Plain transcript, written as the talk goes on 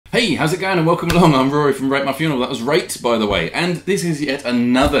Hey, how's it going and welcome along. I'm Rory from Rate My Funeral. That was Rate, by the way. And this is yet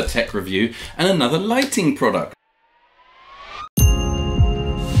another tech review and another lighting product.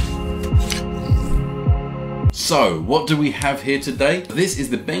 So, what do we have here today? This is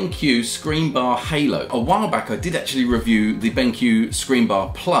the BenQ ScreenBar Halo. A while back I did actually review the BenQ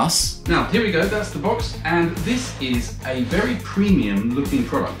ScreenBar Plus. Now, here we go, that's the box, and this is a very premium looking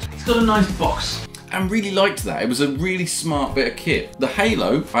product. It's got a nice box. I really liked that. It was a really smart bit of kit. The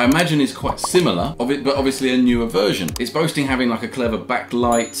Halo, I imagine, is quite similar, but obviously a newer version. It's boasting having like a clever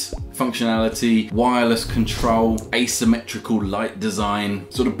backlight functionality, wireless control, asymmetrical light design,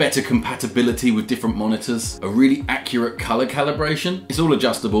 sort of better compatibility with different monitors, a really accurate color calibration. It's all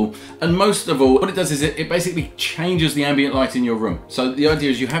adjustable, and most of all, what it does is it basically changes the ambient light in your room. So the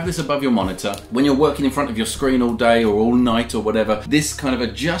idea is you have this above your monitor. When you're working in front of your screen all day or all night or whatever, this kind of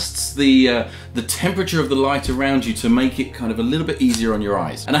adjusts the temperature of the light around you to make it kind of a little bit easier on your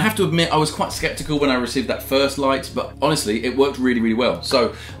eyes. And I have to admit, I was quite skeptical when I received that first light, but honestly, it worked really, really well.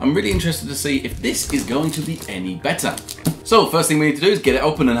 So I'm really interested to see if this is going to be any better. So first thing we need to do is get it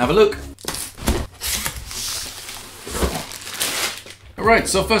open and have a look. Alright,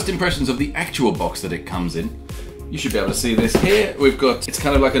 so first impressions of the actual box that it comes in. You should be able to see this here. We've got, it's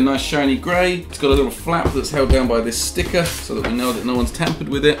kind of like a nice shiny grey. It's got a little flap that's held down by this sticker so that we know that no one's tampered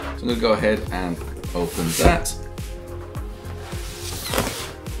with it. So I'm going to go ahead and open that.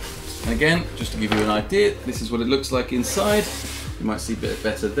 And again, just to give you an idea, this is what it looks like inside. You might see a bit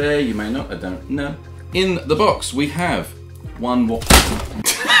better there, you may not, I don't know. In the box we have one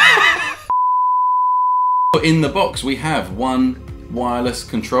In the box we have one wireless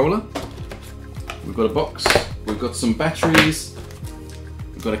controller. We've got a box, we've got some batteries,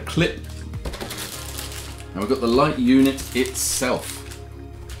 we've got a clip, and we've got the light unit itself.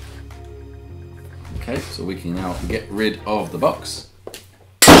 Okay, so we can now get rid of the box.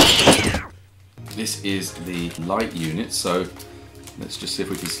 This is the light unit, so let's just see if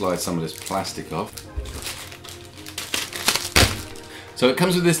we can slide some of this plastic off. So it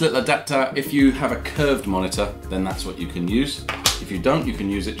comes with this little adapter. If you have a curved monitor, then that's what you can use. If you don't, you can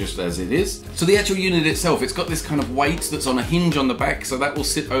use it just as it is. So the actual unit itself, it's got this kind of weight that's on a hinge on the back, so that will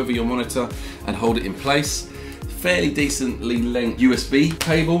sit over your monitor and hold it in place. Fairly decently length USB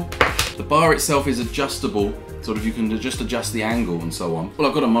cable. The bar itself is adjustable, sort of you can just adjust the angle and so on. Well,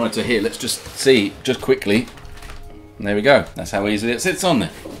 I've got a monitor here, let's just see, just quickly. And there we go, that's how easily it sits on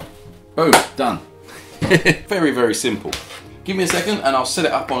there. Boom, done. Very, very simple. Give me a second and I'll set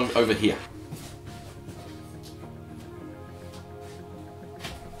it up on over here.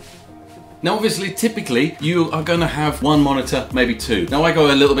 Now obviously, typically, you are gonna have one monitor, maybe two. Now I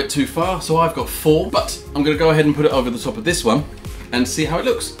go a little bit too far, so I've got four, but I'm gonna go ahead and put it over the top of this one and see how it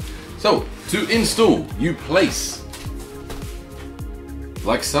looks. So, to install, you place,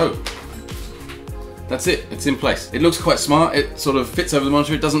 like so. That's it, it's in place. It looks quite smart, it sort of fits over the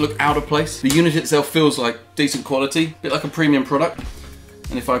monitor, it doesn't look out of place. The unit itself feels like decent quality, a bit like a premium product.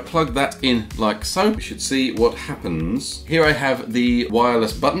 And if I plug that in like so, you should see what happens. Here I have the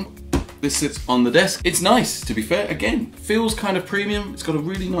wireless button. This sits on the desk. It's nice, to be fair. Again, feels kind of premium. It's got a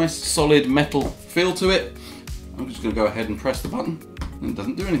really nice solid metal feel to it. I'm just gonna go ahead and press the button and it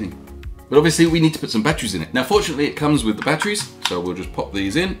doesn't do anything. But obviously we need to put some batteries in it. Now fortunately it comes with the batteries, so we'll just pop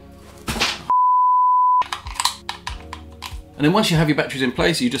these in. And then once you have your batteries in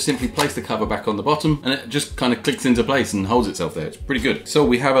place, you just simply place the cover back on the bottom and it just kind of clicks into place and holds itself there. It's pretty good. So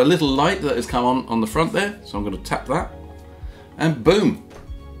we have a little light that has come on the front there. So I'm gonna tap that and boom.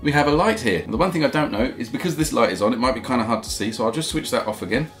 We have a light here. And the one thing I don't know is because this light is on, it might be kind of hard to see, so I'll just switch that off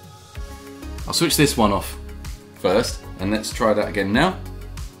again. I'll switch this one off first, and let's try that again now.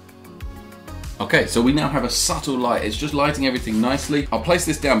 Okay, so we now have a subtle light. It's just lighting everything nicely. I'll place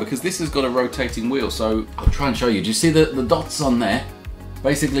this down because this has got a rotating wheel, so I'll try and show you. Do you see the dots on there?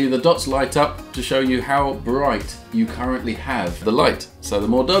 Basically, the dots light up to show you how bright you currently have the light. So the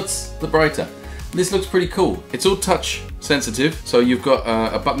more dots, the brighter. This looks pretty cool. It's all touch sensitive, so you've got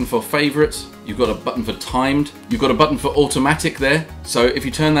a button for favorites, you've got a button for timed, you've got a button for automatic there, so if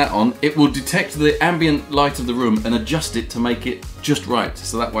you turn that on, it will detect the ambient light of the room and adjust it to make it just right,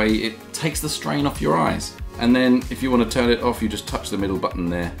 so that way it takes the strain off your eyes. And then if you want to turn it off, you just touch the middle button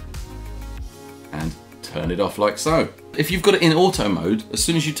there and turn it off like so. If you've got it in auto mode, as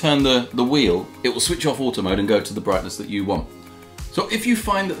soon as you turn the wheel, it will switch off auto mode and go to the brightness that you want. So if you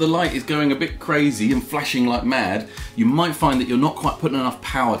find that the light is going a bit crazy and flashing like mad, you might find that you're not quite putting enough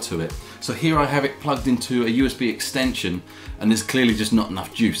power to it. So here I have it plugged into a USB extension and there's clearly just not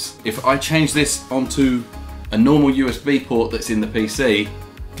enough juice. If I change this onto a normal USB port that's in the PC,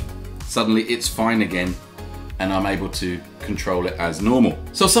 suddenly it's fine again and I'm able to control it as normal.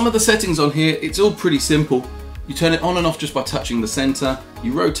 So some of the settings on here, it's all pretty simple. You turn it on and off just by touching the center.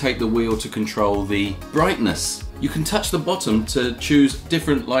 You rotate the wheel to control the brightness. You can touch the bottom to choose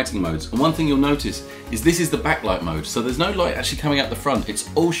different lighting modes. And one thing you'll notice is this is the backlight mode. So there's no light actually coming out the front. It's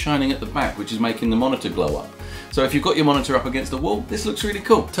all shining at the back, which is making the monitor glow up. So if you've got your monitor up against the wall, this looks really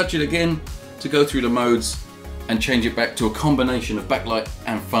cool. Touch it again to go through the modes and change it back to a combination of backlight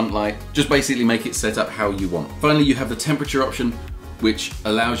and front light. Just basically make it set up how you want. Finally, you have the temperature option, which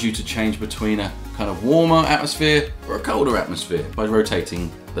allows you to change between a kind of warmer atmosphere or a colder atmosphere by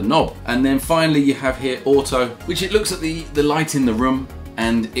rotating the knob. And then finally you have here auto, which it looks at the light in the room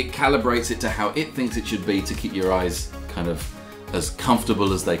and it calibrates it to how it thinks it should be to keep your eyes kind of as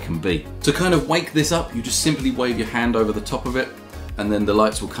comfortable as they can be. To kind of wake this up, you just simply wave your hand over the top of it and then the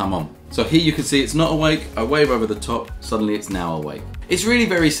lights will come on. So here you can see it's not awake, I wave over the top, suddenly it's now awake. It's really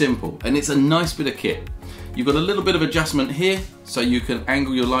very simple and it's a nice bit of kit. You've got a little bit of adjustment here so you can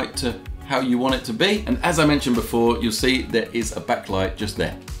angle your light to how you want it to be. And as I mentioned before, you'll see there is a backlight just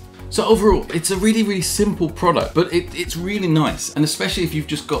there. So overall, it's a really, really simple product, but it's really nice. And especially if you've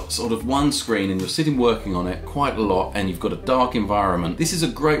just got sort of one screen and you're sitting working on it quite a lot and you've got a dark environment, this is a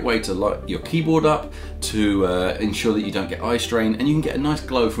great way to light your keyboard up, to ensure that you don't get eye strain, and you can get a nice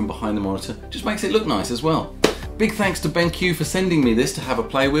glow from behind the monitor. Just makes it look nice as well. Big thanks to BenQ for sending me this to have a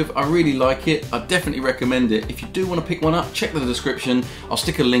play with. I really like it. I definitely recommend it. If you do want to pick one up, check the description. I'll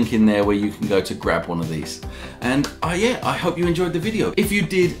stick a link in there where you can go to grab one of these. And yeah, I hope you enjoyed the video. If you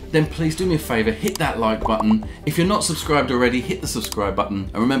did, then please do me a favor, hit that like button. If you're not subscribed already, hit the subscribe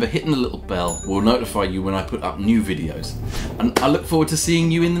button. And remember, hitting the little bell will notify you when I put up new videos. And I look forward to seeing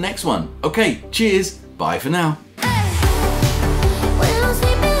you in the next one. Okay, cheers, bye for now.